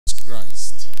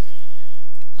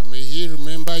he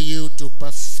remember you to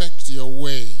perfect your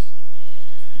way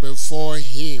before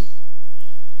him.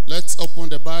 Let's open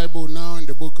the Bible now in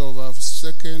the book of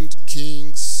 2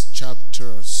 Kings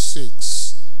chapter 6.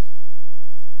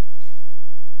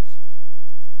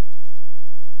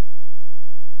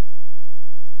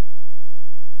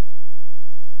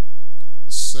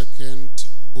 Second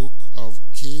book of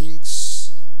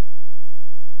Kings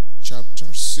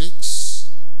chapter 6.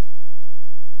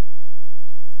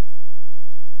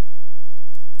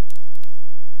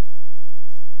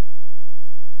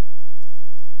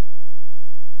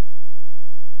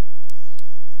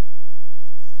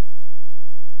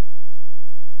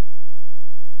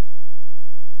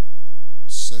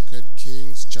 Second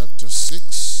Kings chapter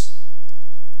 6.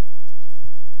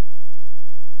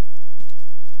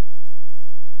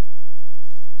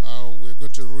 We're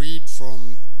going to read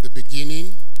from the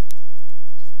beginning,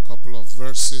 a couple of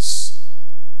verses.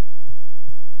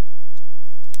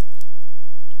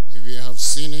 If you have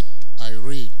seen it, I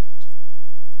read.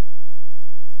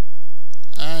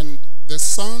 And the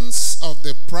sons of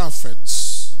the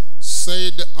prophets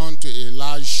said unto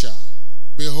Elisha,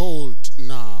 Behold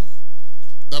now,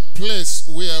 the place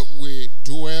where we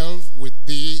dwell with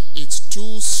thee is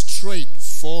too strait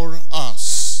for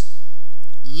us.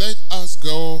 Let us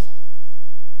go,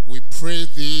 we pray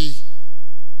thee,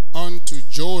 unto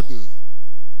Jordan,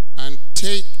 and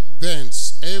take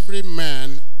thence every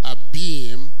man a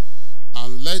beam,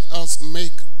 and let us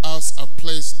make us a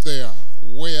place there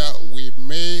where we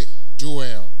may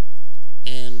dwell.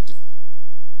 And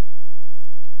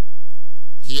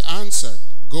he answered,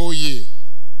 Go ye.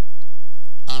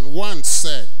 And one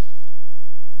said,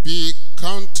 Be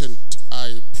content,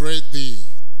 I pray thee,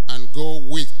 and go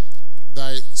with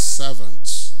thy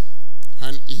servants.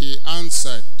 And he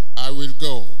answered, I will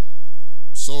go.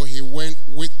 So he went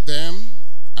with them,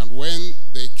 and when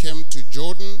they came to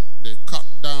Jordan, they cut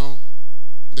down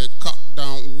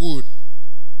wood.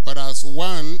 But as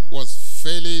one was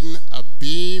felling a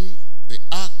beam, the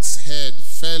axe head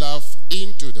fell off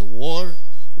into the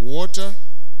water,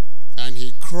 and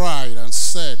he cried and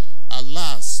said,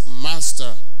 Alas,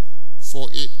 master, for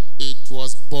it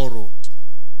was borrowed.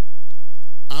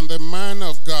 And the man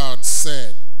of God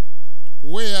said,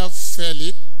 Where fell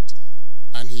it?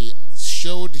 And he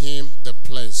showed him the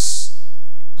place.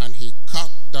 And he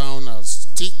cut down a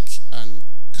stick and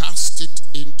cast it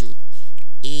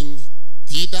in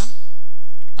thither,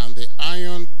 and the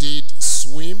iron did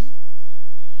swim.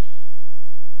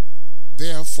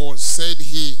 Therefore said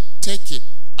he, Take it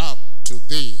up to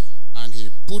thee. And he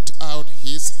put out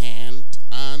his hand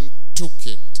and took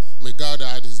it. May God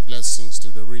add his blessings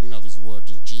to the reading of his word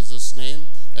in Jesus' name.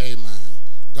 Amen.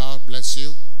 God bless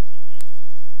you.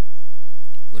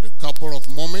 With a couple of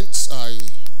moments, I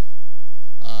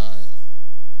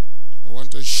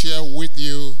want to share with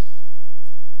you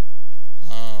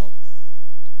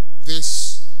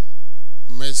this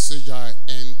message I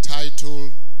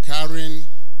entitled, Carrying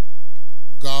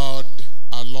God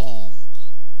Along.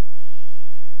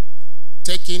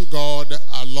 Taking God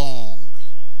along.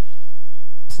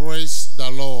 Praise the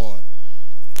Lord.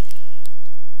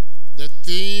 The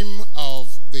theme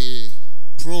of the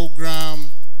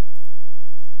program,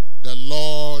 The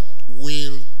Lord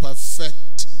Will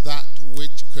Perfect That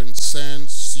Which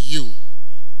Concerns You,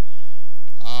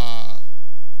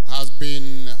 has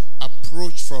been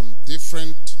approached from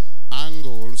different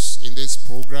angles in this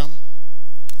program.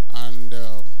 And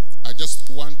I just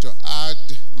want to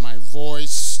add my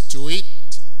voice to it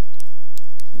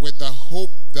with the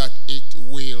hope that it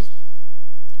will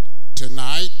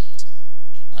tonight,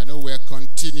 I know we're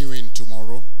continuing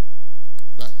tomorrow,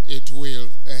 but it will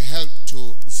help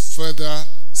to further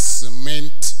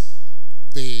cement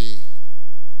the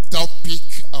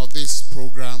topic of this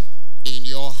program in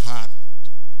your heart.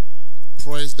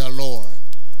 Praise the Lord.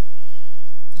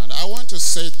 And I want to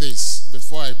say this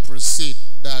before I proceed,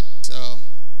 that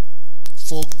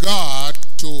for God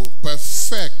to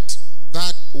perfect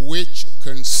that which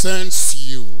concerns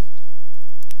you,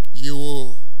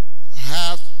 you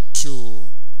have to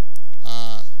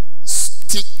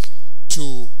stick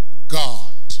to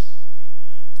God.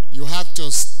 You have to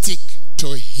stick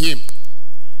to him.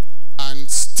 And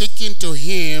sticking to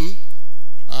him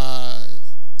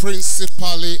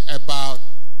principally about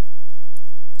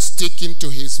sticking to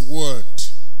his word.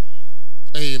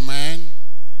 Amen.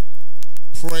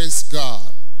 Praise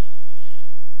God.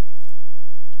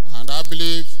 And I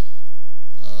believe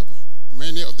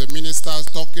many of the ministers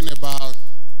talking about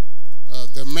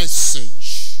the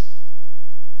message,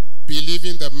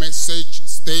 believing the message,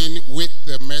 staying with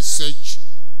the message.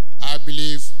 I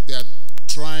believe they are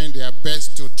trying their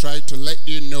best to try to let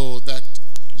you know that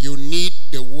you need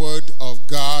the word of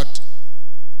God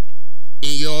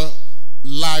in your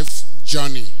life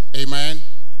journey. Amen?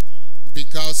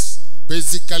 Because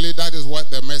basically that is what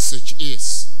the message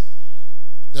is.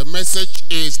 The message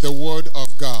is the word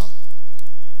of God,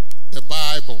 the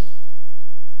Bible.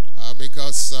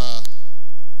 Because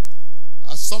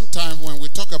sometimes when we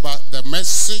talk about the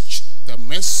message,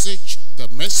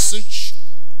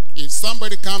 if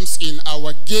somebody comes in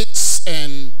our gates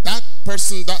and that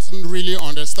person doesn't really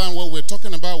understand what we're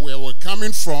talking about, where we're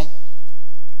coming from,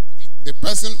 the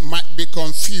person might be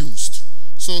confused.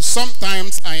 So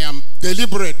sometimes I am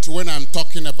deliberate when I'm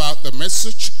talking about the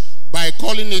message by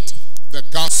calling it the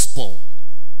gospel.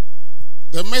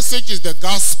 The message is the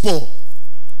gospel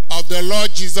of the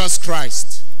Lord Jesus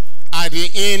Christ at the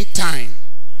end time.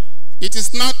 It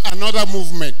is not another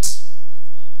movement.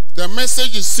 The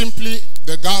message is simply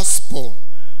the gospel.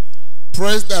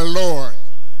 Praise the Lord.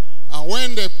 And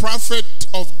when the prophet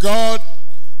of God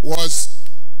was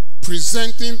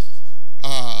presenting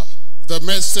the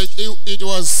message, it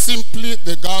was simply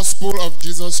the gospel of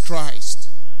Jesus Christ.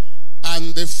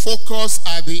 And the focus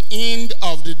at the end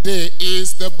of the day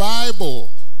is the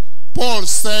Bible. Paul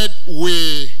said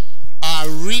we are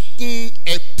written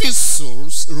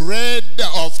epistles read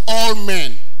of all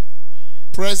men.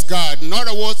 Praise God. In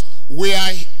other words, we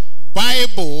are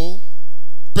Bible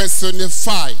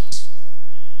personified.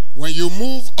 When you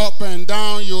move up and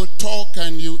down, you talk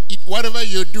and you eat, whatever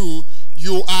you do,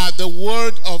 you are the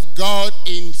word of God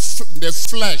in the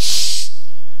flesh.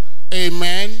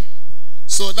 Amen.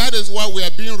 So that is what we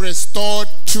are being restored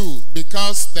to,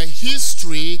 because the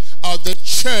history of the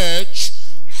church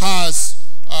has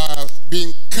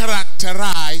been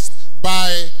characterized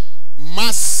by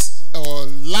mass or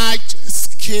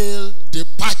large-scale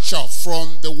departure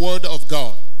from the word of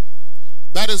God.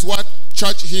 That is what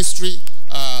church history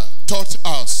taught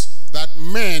us, that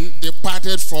men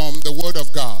departed from the word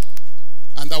of God.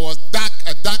 And there was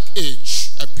a dark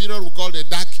age, a period we call the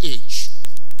dark age.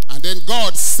 And then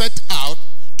God set out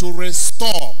to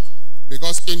restore,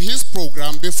 because in his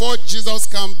program, before Jesus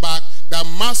comes back, there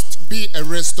must be a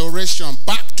restoration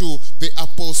back to the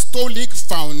apostolic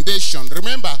foundation.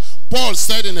 Remember, Paul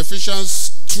said in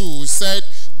Ephesians 2, said,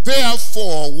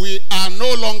 therefore we are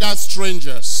no longer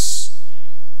strangers.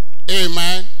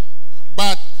 Amen.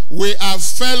 But we are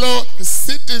fellow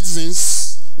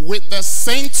citizens with the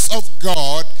saints of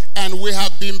God, and we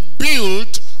have been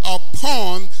built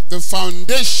upon the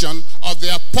foundation of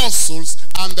the apostles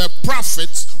and the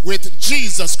prophets, with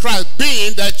Jesus Christ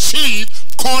being the chief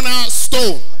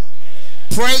cornerstone.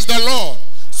 Praise the Lord.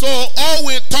 So all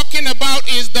we're talking about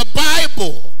is the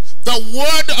Bible, the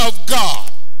word of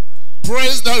God.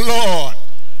 Praise the Lord.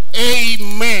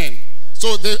 Amen.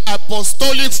 So the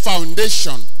apostolic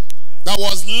foundation that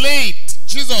was laid.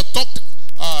 Jesus talked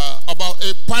about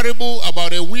a parable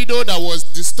about a widow that was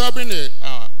disturbing a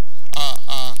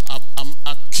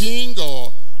king,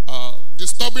 or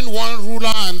disturbing one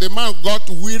ruler, and the man got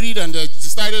wearied and they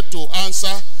decided to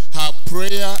answer her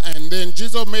prayer. And then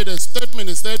Jesus made a statement.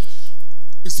 He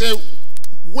said,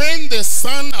 when the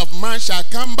Son of Man shall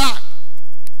come back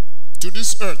to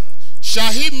this earth,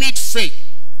 shall he meet faith?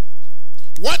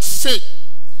 What faith?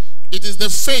 It is the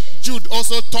faith Jude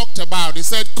also talked about. He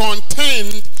said,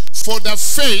 contend for the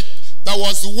faith that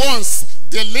was once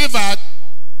delivered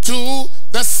to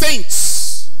the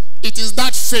saints. It is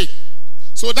that faith.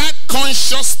 So that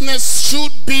consciousness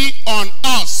should be on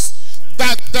us,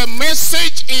 that the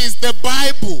message is the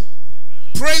Bible.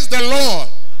 Praise the Lord.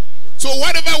 So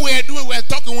whatever we are doing,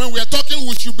 when we are talking,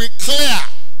 we should be clear.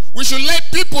 We should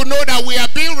let people know that we are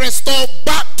being restored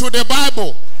back to the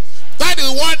Bible. That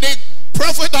is what the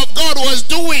prophet of God was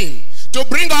doing, to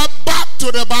bring us back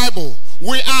to the Bible.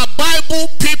 We are Bible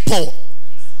people.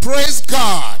 Praise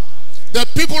God. The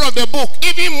people of the book.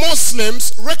 Even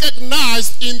Muslims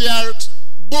recognized in their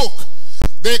book,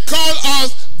 they call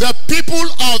us the people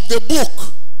of the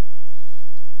book.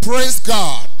 Praise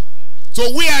God.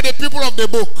 So we are the people of the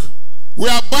book. We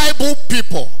are Bible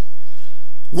people.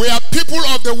 We are people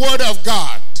of the word of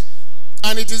God.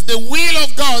 And it is the will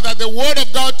of God that the word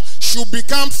of God should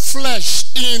become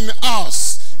flesh in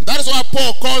us. That is why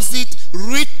Paul calls it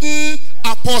written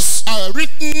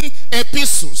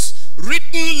epistles,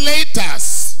 written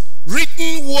letters,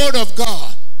 written word of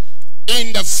God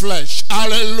in the flesh.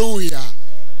 Hallelujah.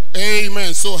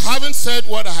 Amen. So having said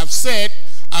what I have said,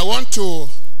 I want to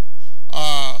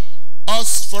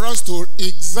for us to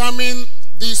examine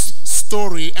this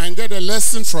story and get a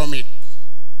lesson from it.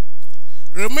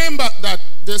 Remember that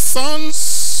the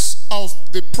sons of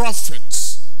the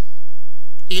prophets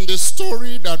in the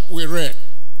story that we read,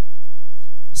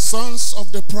 sons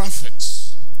of the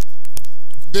prophets,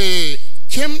 they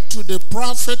came to the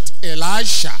prophet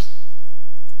Elisha,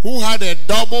 who had a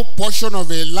double portion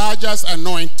of Elijah's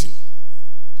anointing.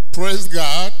 Praise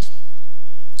God.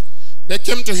 They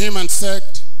came to him and said,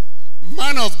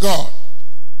 "Man of God,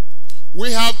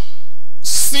 we have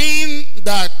seen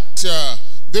that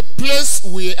the place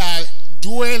we are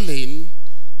dwelling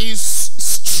is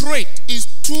straight, is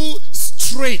too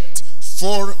straight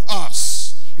for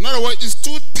us. In other words, it's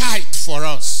too tight for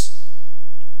us.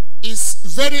 It's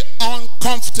very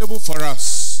uncomfortable for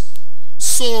us.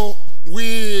 So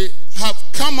we have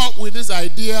come up with this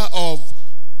idea of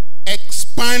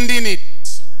expanding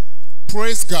it."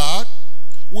 Praise God.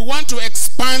 We want to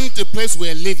expand the place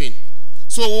we're living.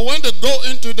 So we want to go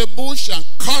into the bush and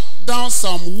cut down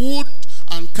some wood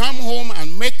and come home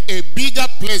and make a bigger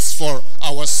place for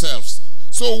ourselves,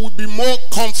 so we'll be more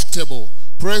comfortable.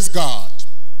 Praise God.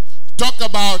 Talk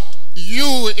about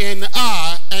you and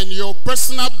I and your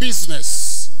personal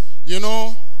business. You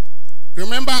know,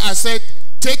 remember I said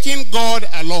taking God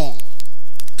along,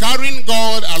 carrying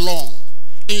God along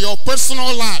in your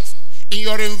personal life, in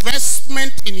your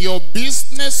investment, in your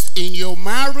business, in your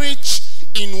marriage,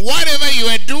 in whatever you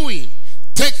are doing.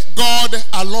 Take God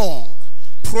along.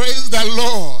 Praise the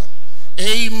Lord.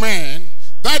 Amen.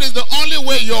 That is the only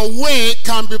way your way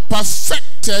can be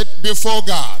perfected before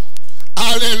God.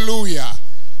 Hallelujah.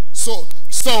 So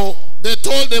they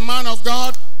told the man of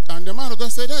God, and the man of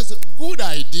God said, "That's a good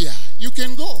idea. You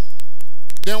can go."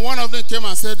 Then one of them came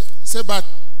and said, "But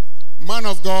man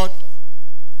of God,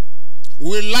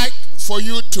 we'd like for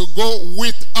you to go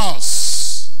with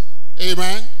us."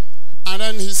 Amen. And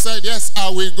then he said, "Yes, I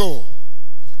will go."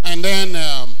 And then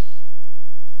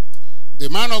the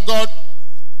man of God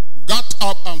got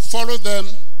up and followed them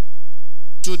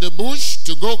to the bush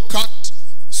to go cut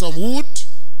some wood.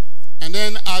 And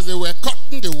then as they were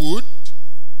cutting the wood,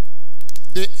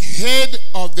 the head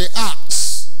of the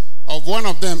axe of one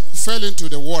of them fell into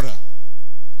the water.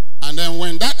 And then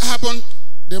when that happened,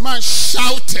 the man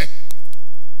shouted,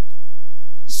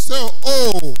 "So,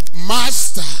 oh,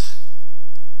 master,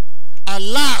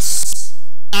 alas,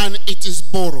 and it is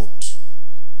borrowed."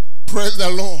 Praise the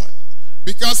Lord.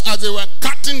 Because as they were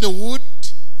cutting the wood,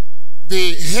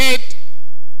 the head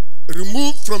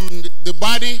removed from the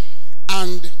body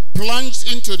and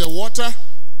plunged into the water.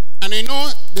 And you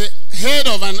know, the head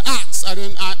of an axe, and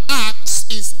an axe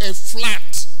is a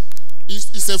flat,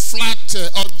 it's a flat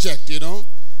object, you know.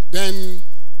 Then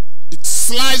it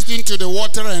sliced into the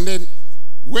water and then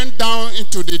went down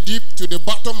into the deep, to the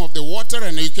bottom of the water.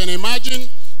 And you can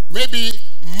imagine maybe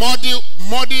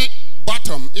muddy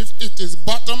bottom. If it is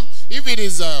bottom, if it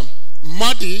is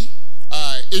muddy,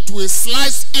 it will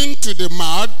slice into the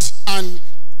mud and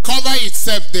cover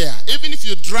itself there. Even if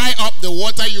you dry up the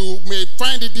water, you may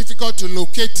find it difficult to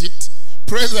locate it.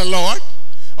 Praise the Lord.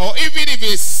 Or even if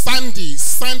it's sandy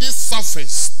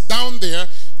surface down there,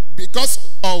 because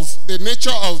of the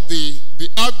nature of the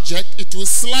object, it will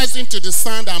slice into the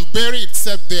sand and bury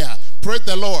itself there. Praise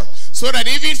the Lord. So that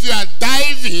even if you are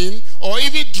diving or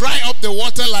even dry up the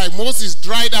water like Moses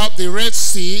dried up the Red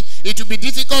Sea, it will be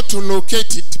difficult to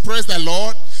locate it. Praise the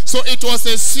Lord. So it was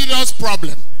a serious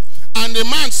problem. And the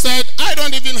man said, "I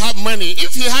don't even have money."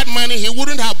 If he had money, he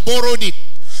wouldn't have borrowed it.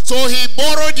 So he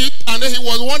borrowed it, and then he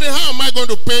was wondering, how am I going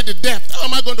to pay the debt? How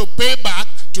am I going to pay back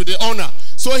to the owner?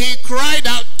 So he cried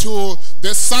out to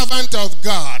the servant of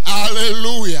God.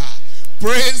 Hallelujah.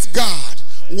 Praise God.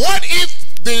 What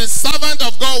if the servant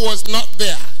of God was not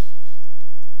there?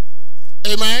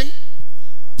 Amen.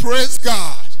 Praise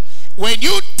God. When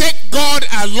you take God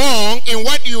along in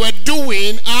what you are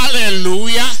doing,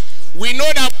 hallelujah, we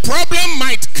know that problem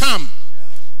might come.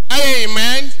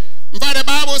 Amen. But the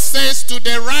Bible says to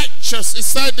the righteous, it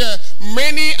said,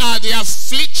 many are the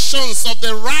afflictions of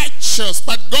the righteous,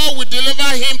 but God will deliver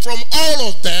him from all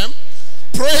of them.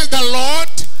 Praise the Lord.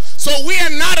 So we are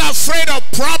not afraid of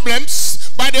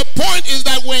problems, but the point is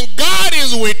that when God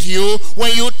is with you,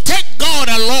 when you take God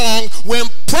along, when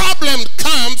problem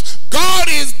comes, God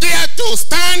is there to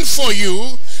stand for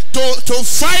you, to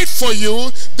fight for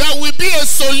you. There will be a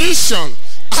solution.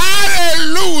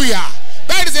 Hallelujah.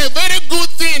 That is a very good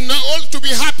thing to be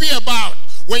happy about.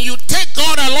 When you take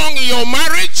God along in your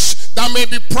marriage, there may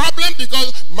be problem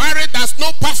because marriage, there's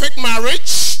no perfect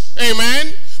marriage.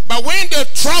 Amen. But when the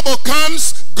trouble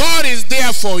comes, God is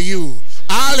there for you.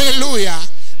 Hallelujah.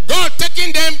 God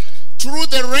taking them through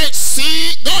the Red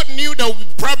Sea. God knew there would be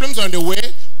problems on the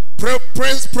way.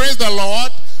 Praise the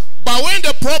Lord. But when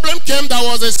the problem came, there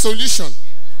was a solution.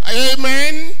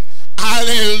 Amen.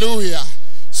 Hallelujah.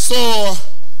 So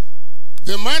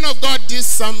the man of God did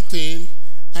something,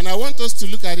 and I want us to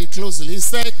look at it closely. He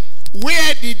said,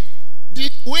 where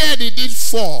where did it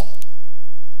fall?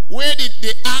 Where did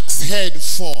the axe head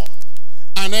fall?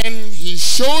 And then he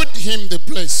showed him the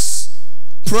place.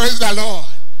 Praise the Lord.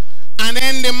 And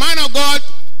then the man of God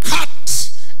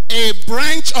cut a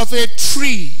branch of a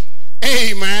tree.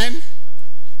 Amen.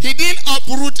 He didn't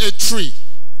uproot a tree.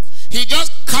 He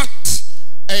just cut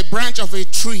a branch of a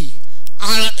tree.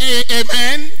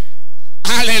 Amen.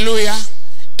 Hallelujah.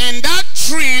 And that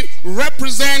tree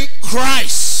represents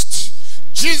Christ.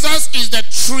 Jesus is the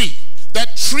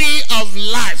tree of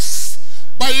life.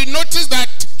 But you notice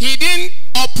that he didn't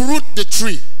uproot the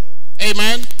tree.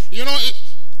 Amen. You know,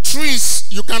 trees,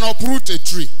 you can uproot a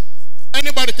tree.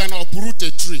 Anybody can uproot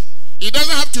a tree. It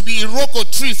doesn't have to be a Iroko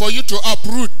tree for you to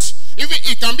uproot. Even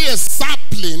it can be a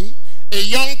sapling, a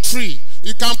young tree.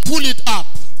 You can pull it up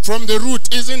from the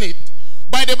root, isn't it?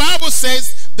 But the Bible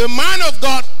says the man of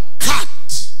God cut.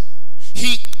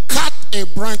 He cut a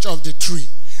branch of the tree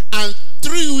and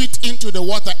threw it into the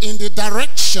water in the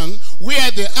direction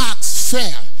where the axe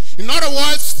fell. In other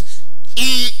words,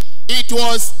 it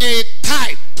was a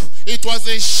type. It was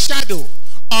a shadow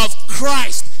of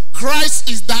Christ. Christ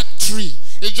is that tree.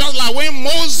 It's just like when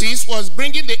Moses was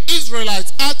bringing the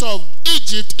Israelites out of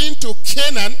Egypt into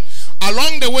Canaan,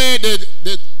 along the way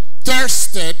they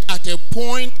thirsted at a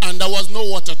point and there was no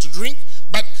water to drink,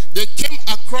 but they came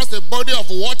across the body of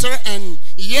water, and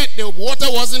yet the water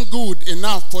wasn't good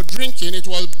enough for drinking. It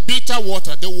was bitter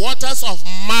water, the waters of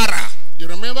Mara. You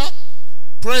remember?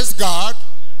 Praise God.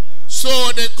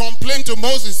 So they complained to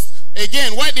Moses.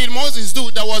 Again, what did Moses do?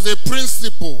 There was a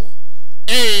principle.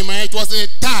 Amen. It was a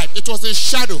type. It was a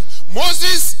shadow.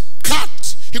 Moses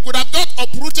cut. He could have just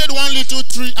uprooted one little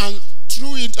tree and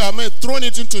thrown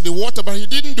it into the water, but he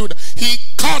didn't do that. He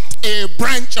cut a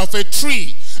branch of a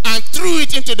tree and threw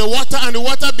it into the water, and the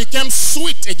water became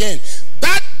sweet again.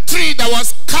 That tree that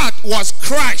was cut was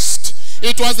Christ.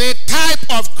 It was a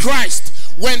type of Christ.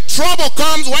 When trouble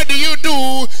comes, what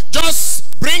do?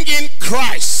 Just bring in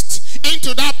Christ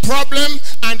into that problem,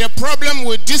 and the problem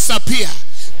will disappear.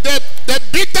 The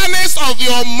bitterness of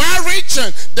your marriage,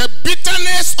 the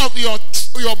bitterness of your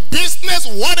business,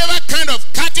 whatever kind of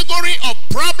category of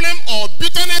problem or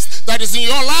bitterness that is in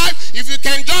your life, if you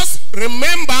can just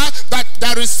remember that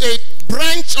there is a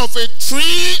branch of a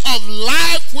tree of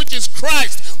life which is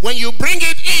Christ. When you bring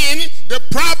it in, the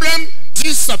problem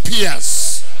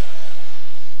disappears.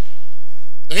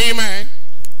 Amen.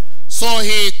 So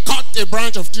he cut a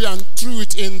branch of tree and threw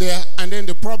it in there, and then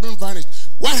the problem vanished.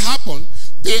 What happened?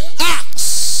 The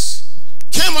axe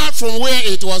came out from where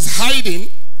it was hiding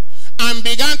and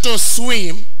began to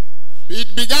swim.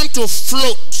 It began to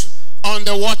float on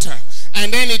the water.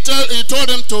 And then he told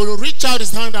him to reach out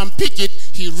his hand and pick it.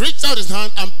 He reached out his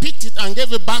hand and picked it and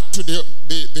gave it back to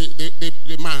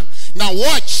the man. Now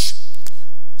watch.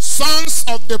 Sons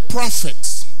of the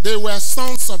prophets. They were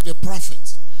sons of the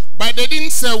prophets. But they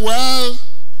didn't say, well,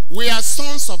 we are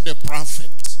sons of the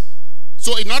prophets.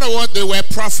 So in other words, they were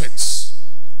prophets.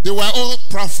 They were all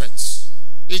prophets.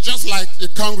 It's just like the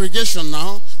congregation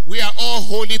now. We are all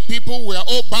holy people. We are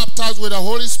all baptized with the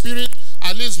Holy Spirit.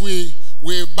 At least we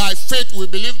by faith, we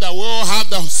believe that we all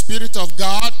have the Spirit of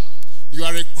God. You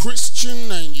are a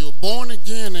Christian and you're born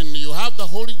again and you have the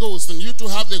Holy Ghost and you too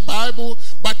have the Bible.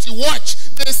 But you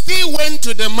watch, they still went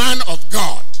to the man of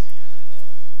God.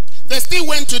 They still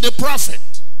went to the prophet.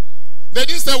 They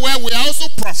didn't say, well, we are also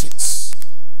prophets.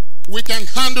 We can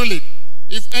handle it.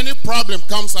 If any problem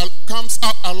comes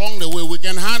up along the way, we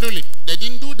can handle it. They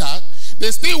didn't do that. They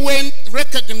still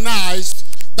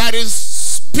recognized that is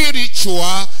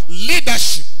spiritual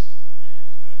leadership.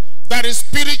 That is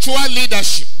spiritual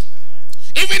leadership.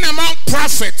 Even among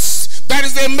prophets, there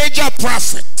is a major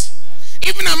prophet.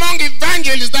 Even among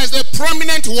evangelists, there is a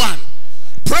prominent one.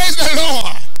 Praise the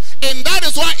Lord. And that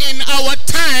is why in our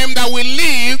time that we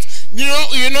live,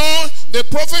 you know, the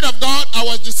prophet of God, I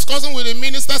was discussing with a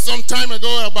minister some time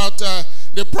ago about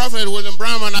the prophet William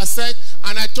Brown, and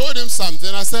I told him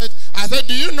something. I said,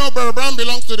 do you know Brother Brown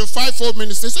belongs to the fivefold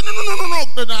ministry? He said,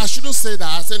 no, I shouldn't say that.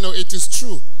 I said, no, it is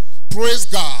true. Praise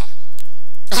God.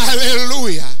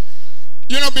 Hallelujah.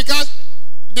 You know, because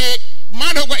the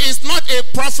man of God is not a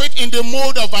prophet in the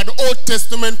mode of an Old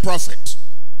Testament prophet.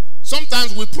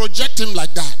 Sometimes we project him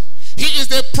like that. He is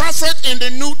the prophet in the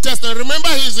New Testament. Remember,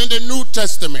 he is in the New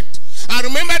Testament. And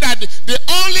remember that the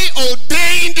only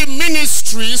ordained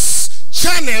ministries,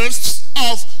 channels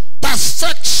of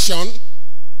perfection,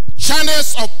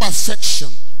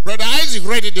 Brother Isaac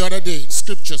read it the other day,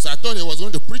 scriptures. I thought he was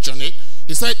going to preach on it.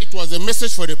 He said it was a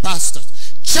message for the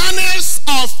pastors. Channels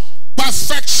of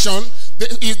perfection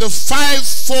is the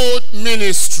fivefold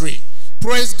ministry.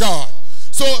 Praise God.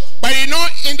 So, but you know,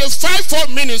 in the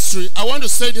fivefold ministry, I want to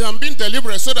say this, I'm being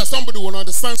deliberate so that somebody will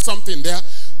understand something there.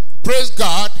 Praise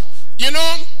God. You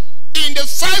know, in the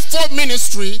fivefold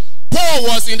ministry, Paul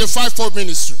was in the fivefold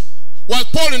ministry. Was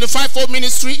Paul in the fivefold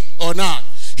ministry or not?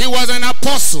 He was an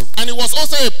apostle, and he was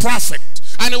also a prophet,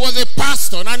 and he was a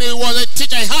pastor, and he was a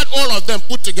teacher. He had all of them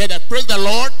put together. Praise the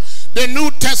Lord. The New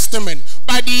Testament.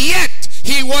 But yet,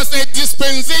 he was a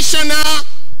dispensational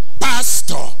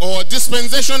pastor or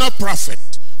dispensational prophet.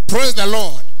 Praise the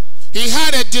Lord. He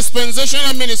had a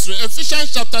dispensational ministry.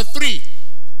 Ephesians chapter 3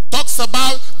 talks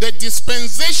about the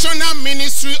dispensational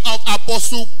ministry of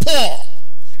Apostle Paul.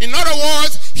 In other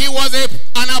words, he was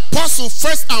an apostle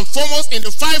first and foremost in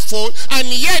the fivefold, and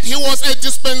yet he was a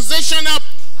dispensational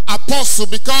apostle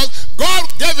because God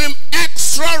gave him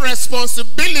extra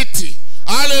responsibility.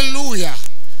 Hallelujah.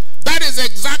 That is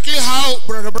exactly how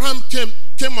Brother Abraham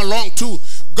came along too.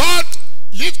 God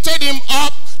lifted him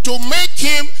up to make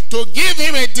him, to give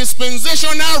him a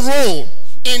dispensational role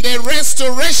in the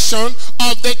restoration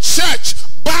of the church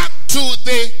back to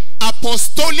the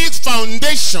apostolic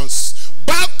foundations,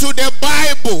 back to the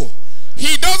Bible.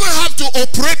 He doesn't have to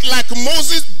operate like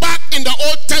Moses back in the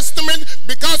Old Testament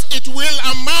because it will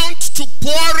amount to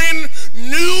pouring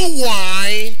new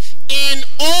wine in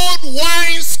old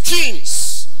wine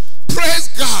skins. Praise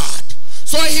God.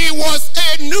 So he was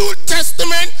a New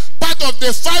Testament part of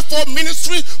the fivefold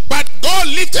ministry, but God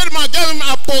lifted him and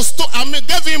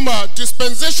gave him a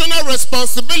dispensational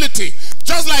responsibility,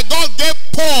 just like God gave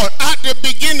Paul at the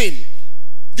beginning.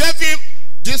 Gave him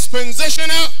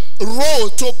dispensational role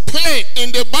to play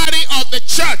in the body of the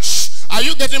church. Are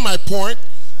you getting my point?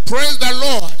 Praise the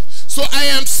Lord. So I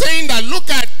am saying that look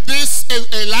at this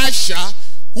Elisha,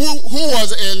 who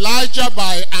was Elijah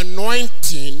by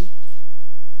anointing.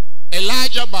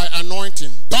 Elijah by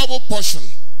anointing, double portion.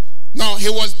 Now he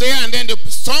was there, and then the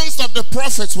sons of the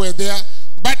prophets were there,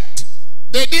 but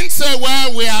they didn't say,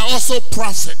 well, we are also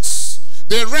prophets.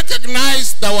 They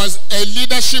recognized there was a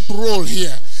leadership role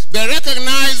here. They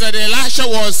recognized that Elisha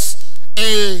was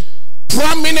a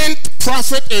prominent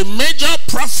prophet, a major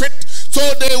prophet. So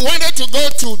they wanted to go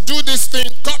to do this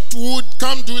thing, cut wood,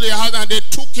 come do the house, and they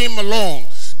took him along.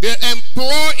 They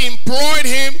employed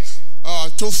him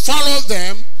to follow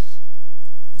them.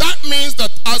 That means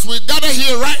that as we gather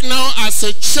here right now as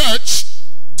a church,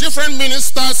 different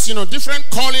ministers, different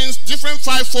callings, different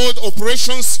fivefold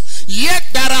operations, yet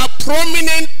there are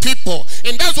prominent people.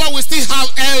 And that's why we still have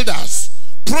elders.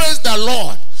 Praise the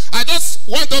Lord. I just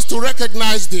want us to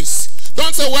recognize this.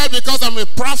 Don't say, well, because I'm a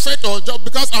prophet or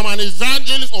because I'm an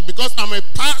evangelist or because I'm a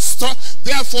pastor,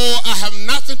 therefore I have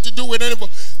nothing to do with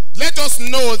anybody. Let us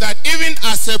know that even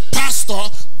as a pastor,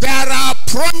 there are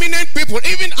prominent people.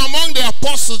 Even among the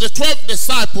apostles, the 12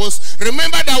 disciples,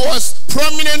 remember there was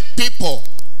prominent people.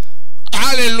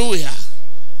 Hallelujah.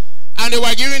 And they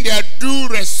were given their due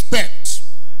respect.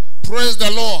 Praise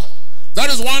the Lord. That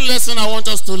is one lesson I want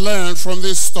us to learn from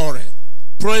this story.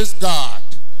 Praise God.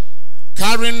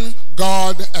 Carrying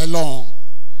God along.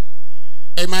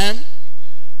 Amen.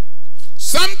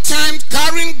 Sometimes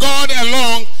carrying God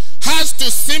along has to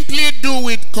simply do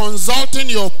with consulting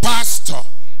your pastor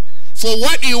for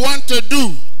what you want to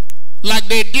do, like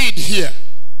they did here.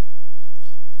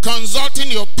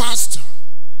 Consulting your pastor.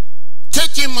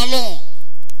 Take him along.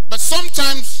 But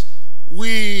sometimes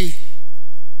we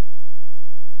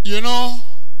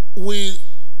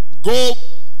go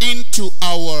into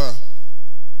our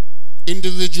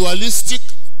individualistic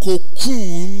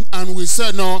cocoon and we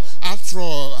say, no, after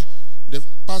all, the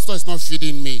pastor is not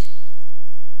feeding me.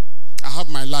 I have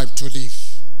my life to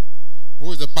live.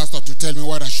 Who is the pastor to tell me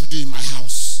what I should do in my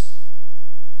house?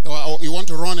 Or you want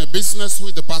to run a business? Who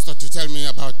is the pastor to tell me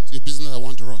about the business I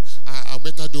want to run? I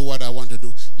better do what I want to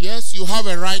do. Yes, you have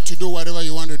a right to do whatever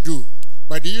you want to do.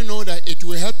 But do you know that it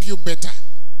will help you better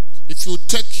if you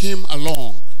take him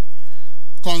along?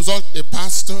 Consult the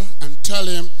pastor and tell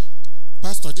him,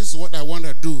 Pastor, this is what I want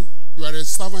to do. You are a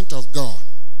servant of God.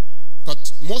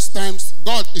 But most times,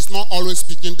 God is not always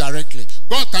speaking directly.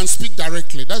 God can speak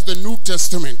directly. That's the New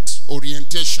Testament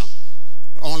orientation.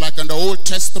 Unlike in the Old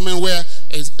Testament where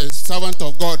a servant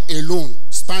of God alone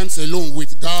stands alone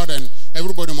with God and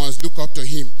everybody must look up to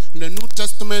him. In the New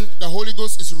Testament, the Holy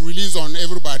Ghost is released on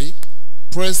everybody.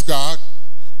 Praise God.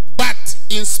 But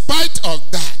in spite of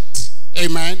that,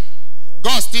 amen,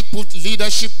 God still put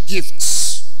leadership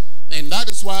gifts. And that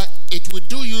is why it will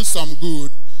do you some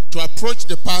good to approach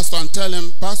the pastor and tell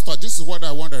him, Pastor, this is what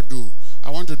I want to do. I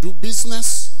want to do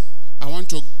business. I want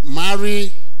to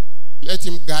marry. Let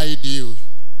him guide you.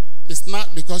 It's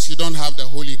not because you don't have the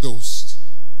Holy Ghost.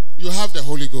 You have the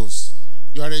Holy Ghost.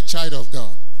 You are a child of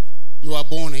God. You are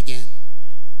born again.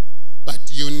 But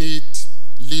you need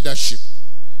leadership.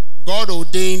 God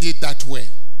ordained it that way.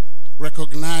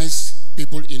 Recognize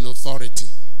people in authority.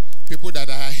 People that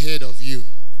are ahead of you.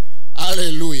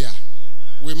 Hallelujah.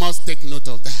 We must take note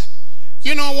of that.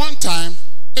 You know, one time,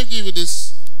 I'll give you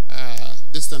this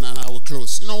thing and I will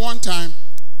close. You know, one time,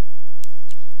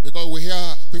 because we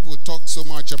hear people talk so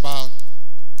much about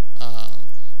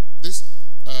this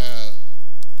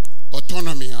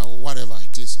autonomy or whatever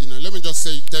it is. You know, let me just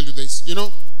tell you this. You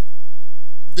know,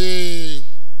 the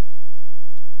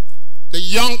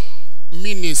young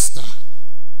minister,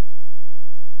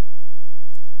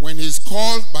 when he's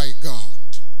called by God,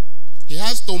 he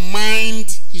has to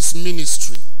mind his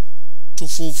ministry to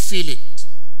fulfill it.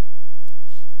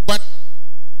 But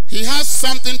he has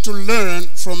something to learn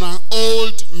from an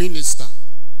old minister.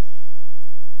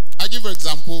 I give an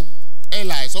example.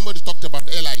 Eli. Somebody talked about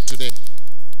Eli today.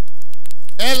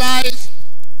 Eli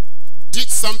did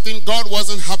something. God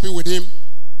wasn't happy with him.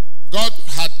 God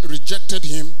had rejected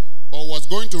him or was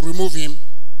going to remove him.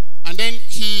 And then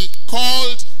he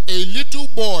called a little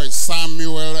boy,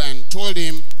 Samuel, and told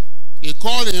him, he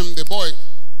called him, the boy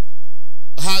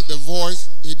had the voice.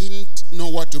 He didn't know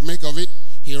what to make of it.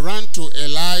 He ran to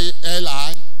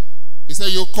Eli. He said,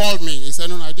 you called me. He said,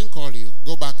 no, I didn't call you.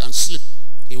 Go back and sleep.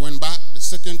 He went back. The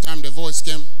second time the voice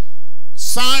came,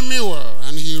 Samuel.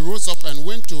 And he rose up and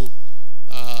went to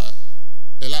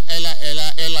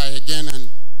Eli again. And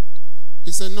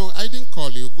he said, no, I didn't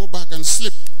call you. Go back and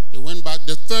sleep. He went back.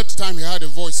 The third time he heard a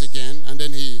voice again. And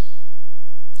then he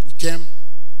came.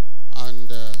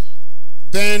 And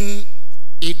then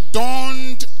it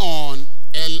dawned on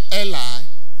Eli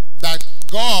that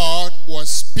God was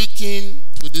speaking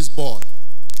to this boy.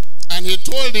 And he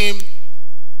told him,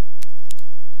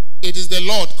 it is the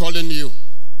Lord calling you.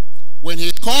 When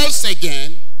he calls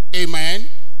again, amen.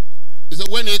 He said,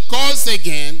 when he calls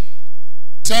again,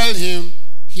 tell him,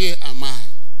 here am I.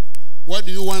 What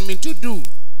do you want me to do?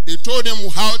 He told him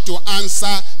how to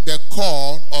answer the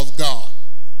call of God.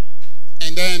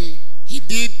 And then he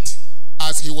did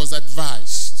as he was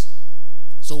advised.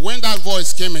 So when that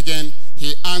voice came again,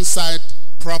 he answered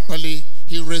properly.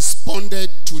 He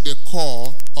responded to the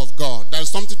call of God. There's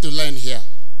something to learn here.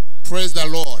 Praise the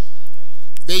Lord.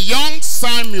 The young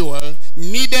Samuel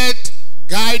needed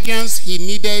guidance. He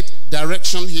needed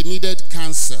direction. He needed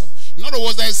counsel. In other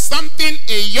words, there's something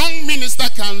a young minister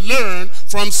can learn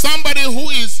from somebody who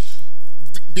is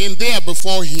been there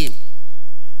before him.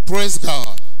 Praise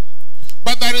God.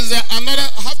 But there is another,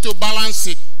 I have to balance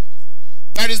it.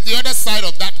 That is the other side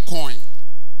of that coin.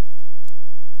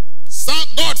 So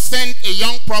God sent a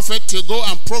young prophet to go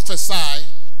and prophesy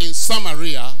in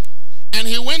Samaria. And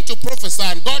he went to prophesy.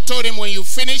 And God told him, when you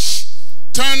finish,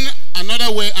 turn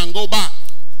another way and go back.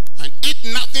 And eat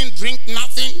nothing, drink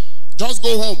nothing. Just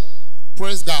go home.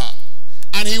 Praise God.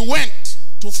 And he went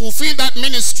to fulfill that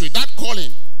ministry, that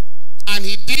calling. And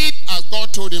he did as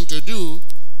God told him to do.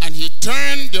 And he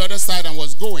turned the other side and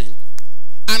was going.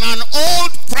 And an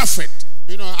old prophet,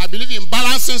 you know, I believe in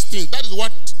balancing things. That is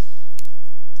what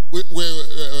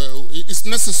it's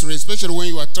necessary, especially when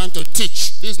you are trying to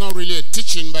teach. This is not really a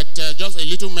teaching, but just a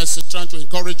little message trying to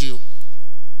encourage you.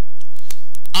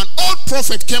 An old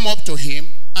prophet came up to him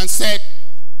and said,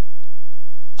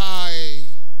 I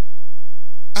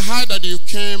heard that you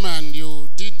came and you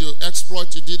did the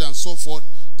exploit you did and so forth.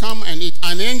 Come and eat.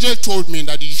 An angel told me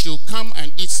that you should come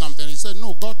and eat something. He said,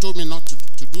 no, God told me not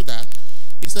to do that.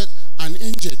 He said, an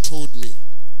angel told me.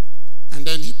 And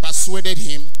then he persuaded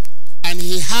him. And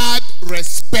he had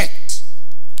respect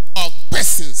of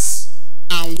persons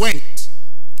and went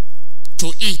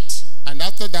to eat. And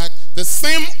after that, the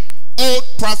same old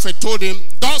prophet told him,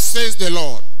 thus says the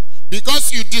Lord,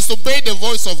 because you disobeyed the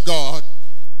voice of God,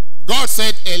 God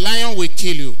said, a lion will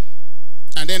kill you.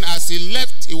 And then as he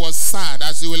left, he was sad.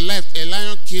 As he left, a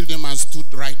lion killed him and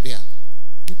stood right there.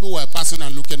 People were passing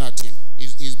and looking at him,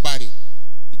 his body.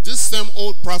 This same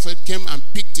old prophet came and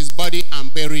picked his body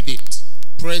and buried it.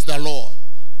 Praise the Lord.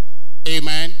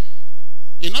 Amen.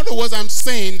 In other words, I'm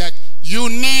saying that you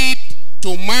need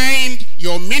to mind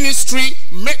your ministry.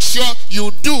 Make sure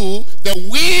you do the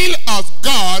will of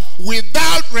God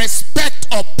without respect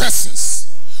of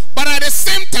persons. But at the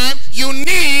same time, you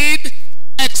need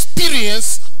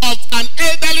experience of an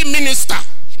elderly minister.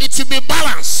 It should be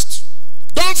balanced.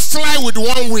 Don't fly with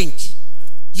one wing.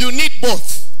 You need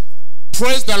both.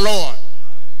 Praise the Lord.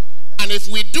 And if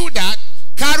we do that,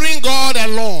 carrying God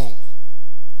along.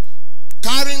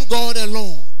 Carrying God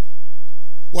along.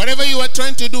 Whatever you are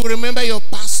trying to do, remember your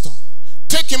pastor.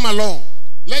 Take him along.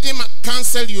 Let him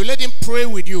counsel you. Let him pray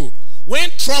with you. When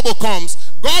trouble comes,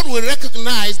 God will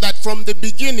recognize that from the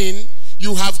beginning,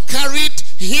 you have carried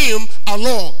him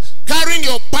along. Carrying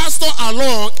your pastor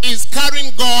along is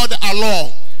carrying God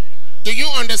along. Do you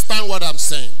understand what I'm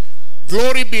saying?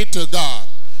 Glory be to God.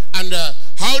 And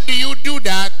how do you do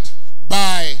that?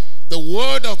 By the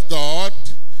word of God.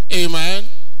 Amen.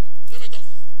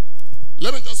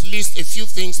 Let me just list a few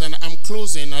things, and I'm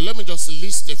closing. Now let me just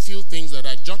list a few things that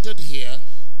I jotted here.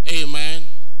 Amen.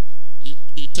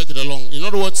 You take it along. In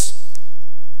other words,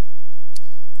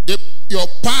 your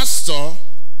pastor,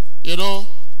 you know,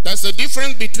 there's a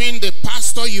difference between the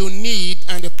pastor you need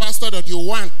and the pastor that you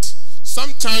want.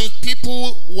 Sometimes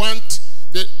people want,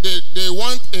 they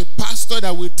want a pastor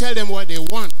that will tell them what they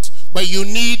want. But you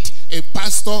need a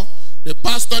pastor, the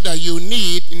pastor that you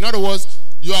need. In other words,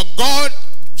 your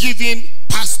God-given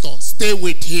pastor, stay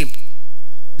with him.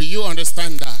 Do you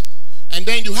understand that? And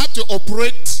then you have to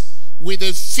operate with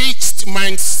a fixed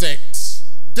mindset.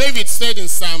 David said in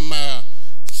Psalm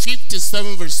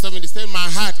 57 verse 7, he said, my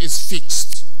heart is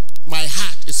fixed. My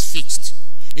heart is fixed.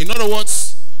 In other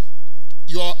words,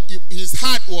 his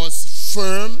heart was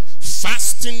firm,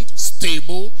 fastened,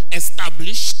 stable,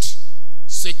 established,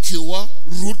 secure,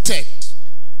 rooted.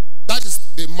 That is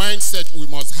the mindset we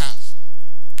must have.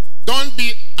 Don't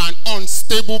be an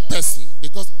unstable person,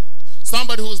 because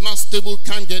somebody who is not stable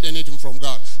can't get anything from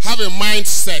God. Have a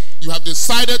mindset. You have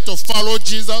decided to follow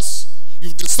Jesus.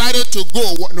 You've decided to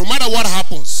go no matter what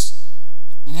happens.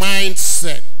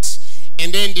 Mindset.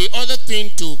 And then the other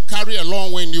thing to carry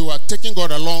along when you are taking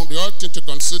God along, the other thing to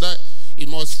consider, it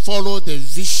must follow the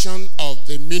vision of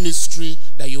the ministry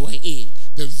that you are in.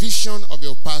 The vision of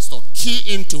your pastor.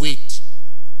 Key into it.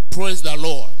 Praise the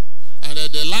Lord. And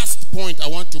the last point I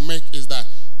want to make is that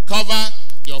cover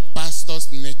your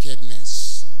pastor's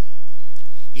nakedness.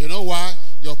 You know why?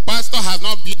 Your pastor has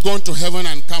not gone to heaven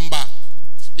and come back.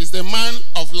 He's the man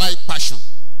of light passion.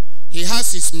 He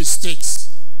has his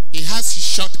mistakes. He has his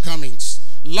shortcomings.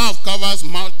 Love covers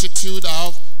multitude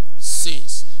of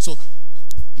sins. So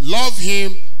love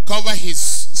him, cover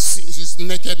his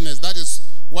nakedness. That is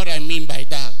what I mean by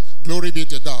that. Glory be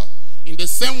to God. In the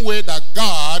same way that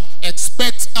God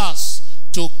expects us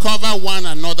to cover one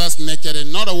another's nakedness.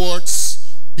 In other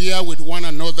words, bear with one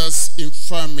another's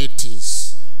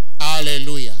infirmities.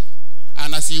 Hallelujah.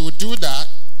 And as you will do that,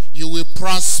 you will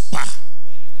prosper.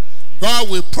 God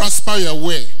will prosper your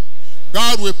way.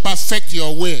 God will perfect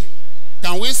your way.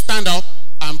 Can we stand up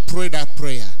and pray that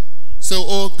prayer? Say,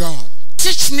 oh God,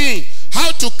 teach me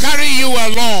how to carry you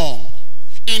along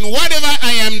in whatever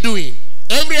I am doing,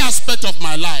 every aspect of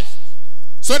my life,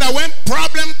 so that when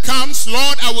problem comes,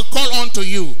 Lord, I will call on to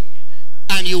you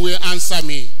and you will answer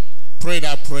me. Pray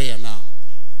that prayer now.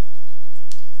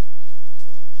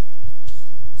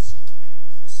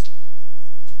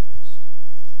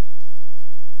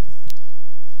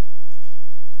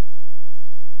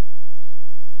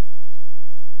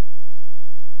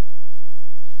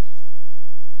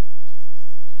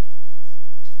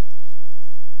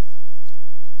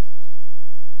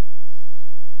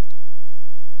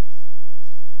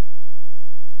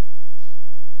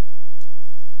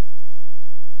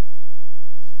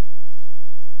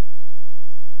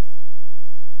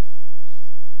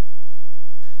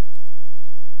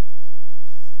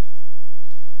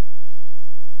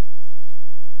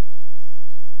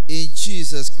 In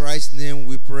Jesus Christ's name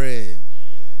we pray.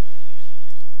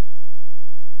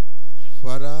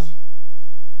 Father,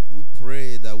 we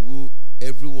pray that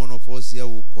every one of us here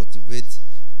will cultivate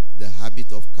the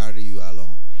habit of carrying you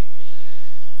along.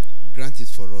 Grant it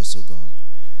for us, O God.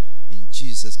 In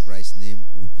Jesus Christ's name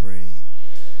we pray.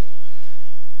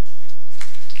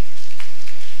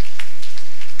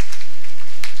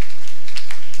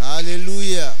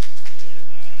 Hallelujah.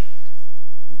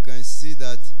 We can see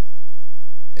that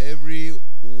every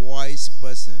wise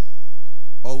person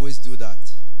always do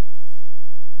that.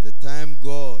 The time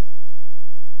God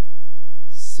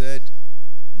said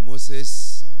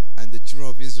Moses and the children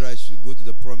of Israel should go to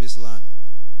the promised land,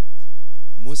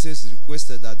 Moses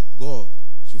requested that God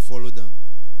should follow them.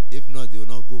 If not, they will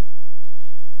not go.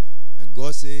 And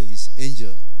God said his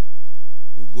angel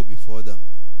will go before them.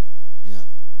 Yeah.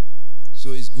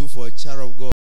 So it's good for a child of God